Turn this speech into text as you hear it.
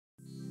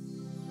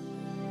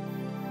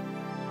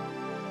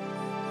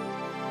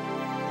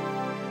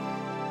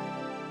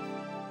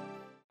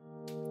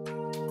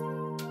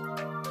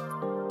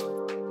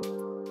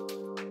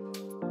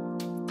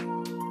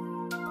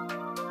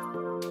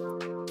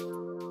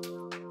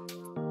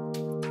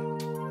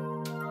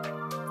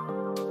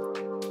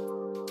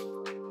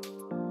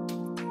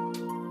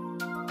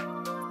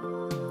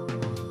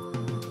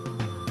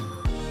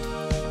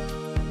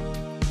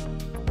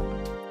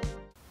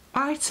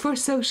Arts for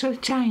Social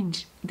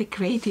Change, the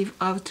creative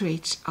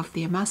outreach of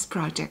the AMASS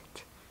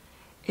project,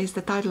 is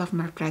the title of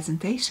my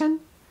presentation.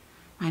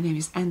 My name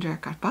is Andrea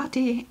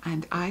Kárpáti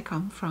and I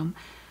come from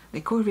the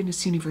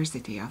Corvinus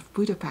University of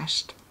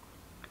Budapest.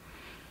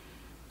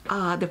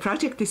 The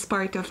project is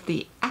part of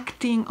the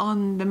Acting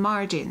on the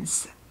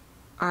Margins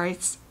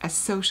Arts as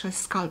Social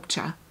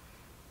Sculpture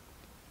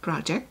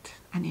project,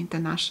 an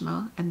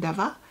international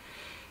endeavor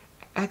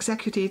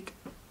executed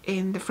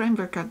in the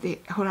framework of the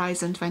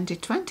Horizon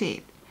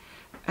 2020,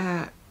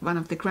 one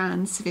of the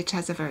grants which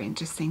has a very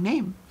interesting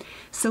name,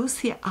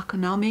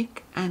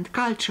 Socio-Economic and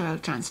Cultural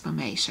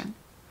Transformation.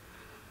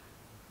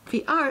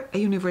 We are a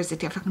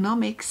University of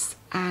Economics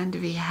and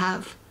we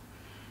have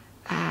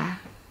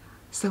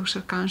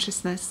social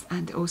consciousness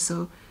and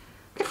also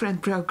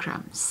different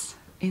programs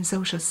in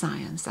social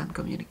science and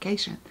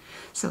communication.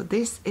 So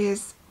this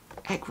is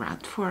a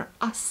grant for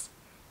us,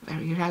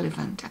 very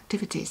relevant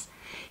activities.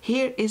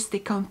 Here is the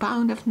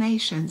compound of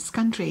nations,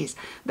 countries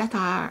that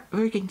are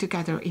working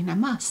together in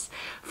AMASS,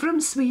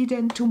 from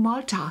Sweden to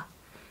Malta,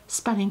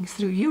 spanning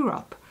through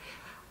Europe,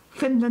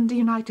 Finland, the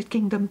United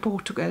Kingdom,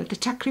 Portugal, the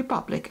Czech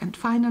Republic, and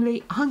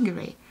finally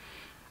Hungary.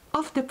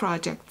 Of the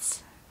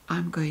projects,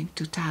 I'm going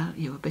to tell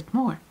you a bit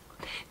more.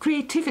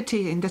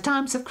 Creativity in the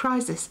times of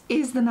crisis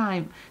is the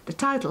name, the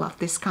title of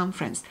this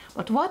conference.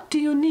 But what do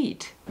you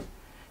need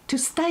to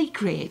stay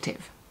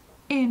creative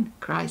in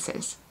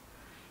crisis?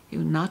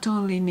 You not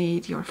only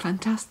need your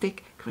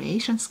fantastic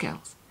creation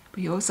skills,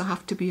 but you also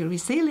have to be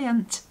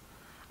resilient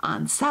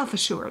and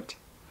self-assured.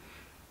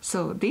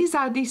 So these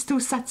are these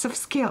two sets of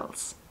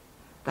skills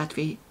that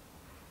we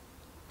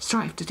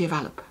strive to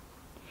develop.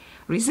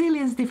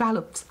 Resilience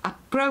develops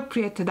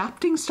appropriate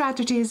adapting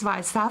strategies,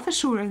 while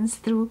self-assurance,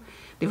 through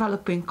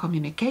developing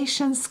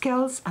communication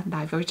skills and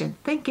divergent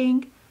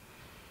thinking,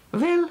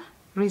 will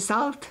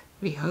result,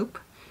 we hope,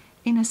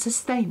 in a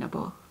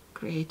sustainable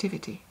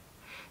creativity.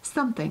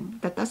 Something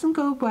that doesn't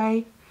go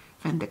away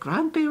when the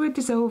grant period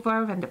is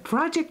over, when the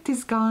project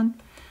is gone,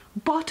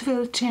 but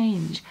will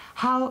change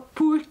how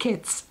poor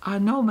kids are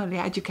normally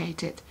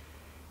educated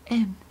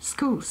in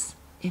schools,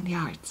 in the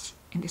arts,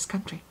 in this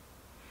country.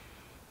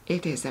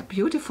 It is a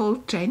beautiful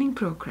training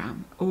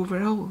program,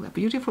 overall, a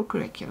beautiful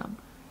curriculum.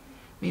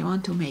 We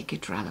want to make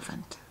it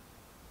relevant.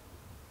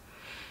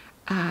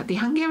 The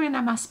Hungarian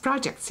AMASS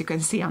projects you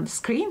can see on the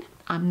screen.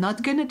 I'm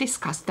not going to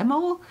discuss them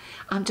all.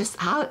 I just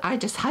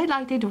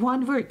highlighted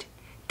one word: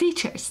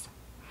 teachers.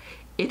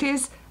 It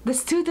is the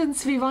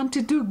students we want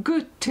to do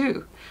good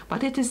to,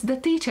 but it is the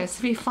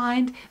teachers we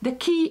find the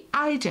key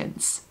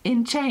agents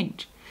in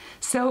change.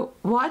 So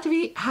what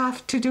we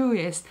have to do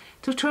is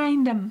to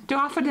train them, to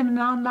offer them an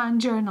online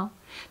journal,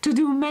 to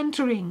do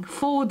mentoring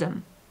for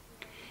them,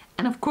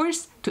 and of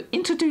course to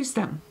introduce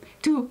them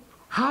to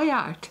high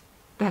art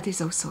that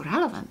is also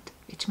relevant,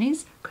 which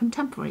means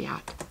contemporary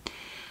art.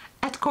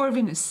 At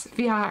Corvinus,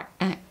 we are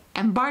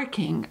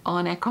embarking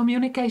on a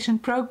communication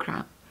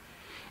program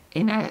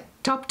in a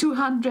top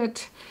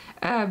 200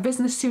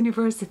 business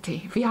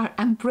university. We are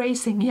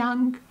embracing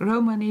young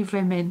Romani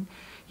women,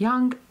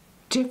 young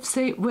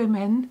Gypsy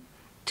women,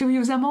 to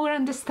use a more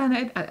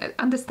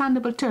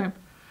understandable term,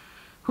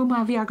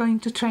 whom we are going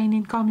to train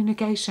in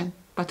communication,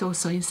 but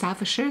also in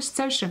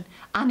self-assertion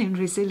and in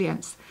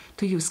resilience,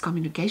 to use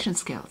communication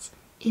skills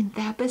in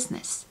their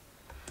business.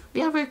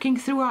 We are working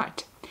through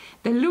art.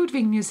 The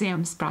Ludwig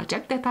Museum's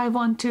project that I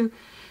want to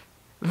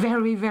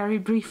very, very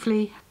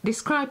briefly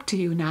describe to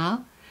you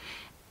now.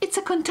 It's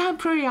a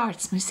contemporary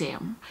arts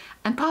museum,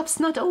 and perhaps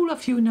not all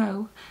of you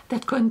know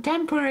that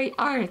contemporary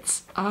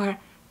arts are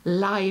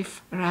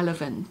life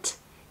relevant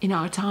in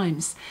our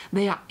times.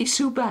 They are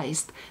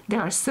issue-based, they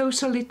are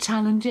socially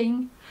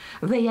challenging,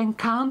 they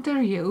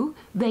encounter you,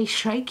 they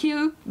shake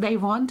you, they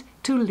want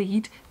to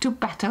lead to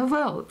better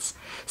worlds.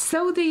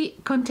 So the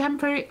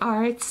Contemporary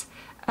Arts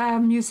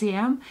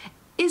Museum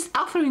is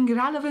offering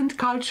relevant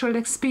cultural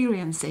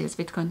experiences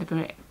with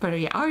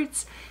contemporary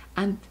arts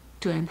and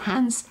to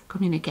enhance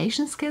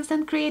communication skills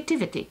and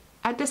creativity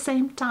at the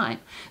same time.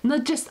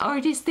 Not just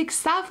artistic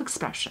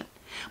self-expression,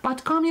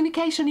 but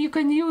communication you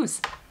can use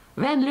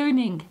when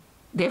learning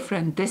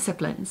different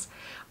disciplines.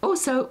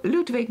 Also,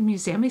 Ludwig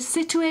Museum is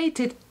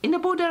situated in the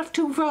border of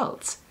two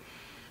worlds.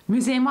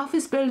 Museum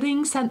office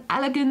buildings and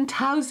elegant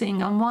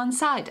housing on one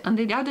side, on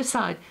the other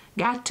side,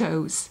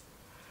 ghettos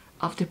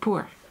of the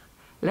poor.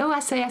 Low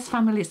SAS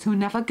families who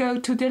never go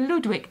to the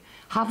Ludwig.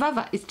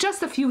 However, it's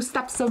just a few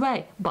steps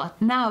away,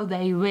 but now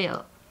they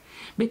will.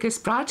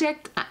 Because our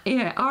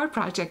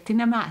project in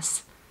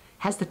AMASS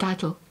has the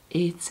title,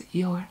 It's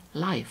Your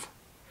Life.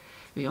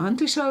 We want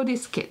to show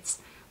these kids,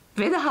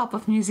 with the help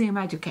of museum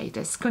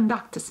educators,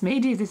 conductors,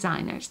 media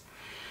designers,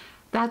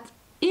 that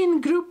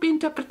in group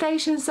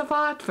interpretations of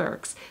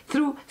artworks,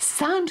 through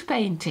sound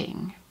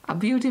painting, a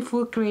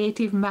beautiful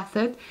creative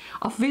method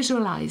of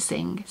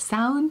visualizing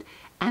sound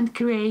and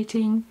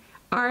creating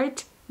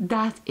art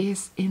that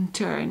is in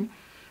turn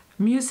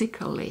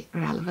musically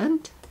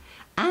relevant,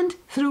 and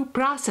through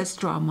process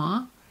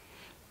drama,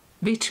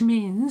 which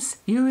means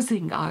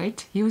using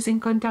art, using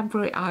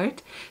contemporary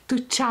art to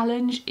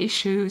challenge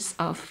issues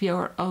of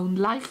your own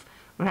life,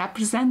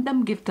 represent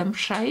them, give them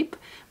shape,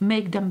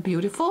 make them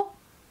beautiful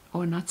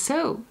or not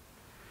so.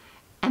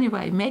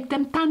 Anyway, make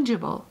them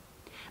tangible.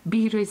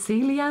 Be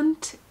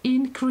resilient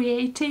in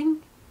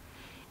creating,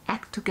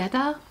 act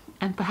together,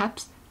 and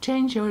perhaps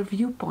change your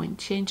viewpoint,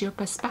 change your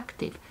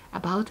perspective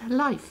about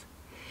life.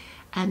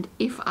 And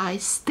if I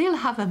still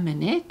have a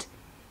minute,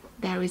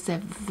 there is a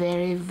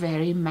very,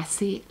 very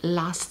messy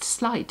last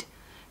slide,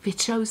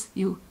 which shows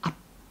you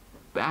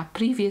a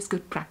previous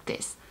good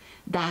practice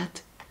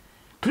that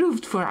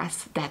proved for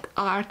us that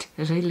art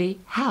really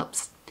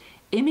helps.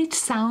 Image,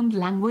 Sound,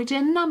 Language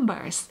and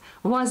Numbers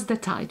was the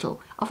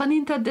title of an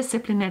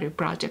interdisciplinary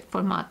project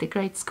for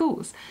multi-grade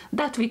schools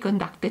that we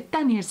conducted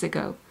 10 years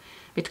ago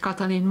with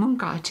Katalin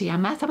Munkácsi, a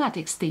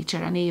mathematics teacher,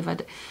 and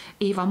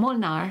Eva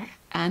Molnar,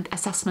 and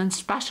assessment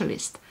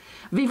specialist.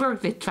 We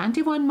worked with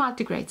 21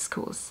 multi-grade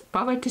schools,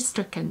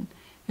 poverty-stricken.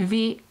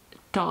 We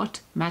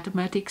taught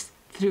mathematics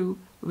through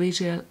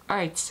visual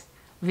arts,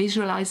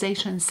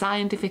 visualization,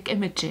 scientific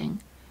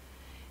imaging,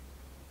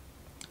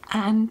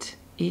 and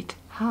it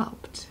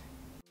helped.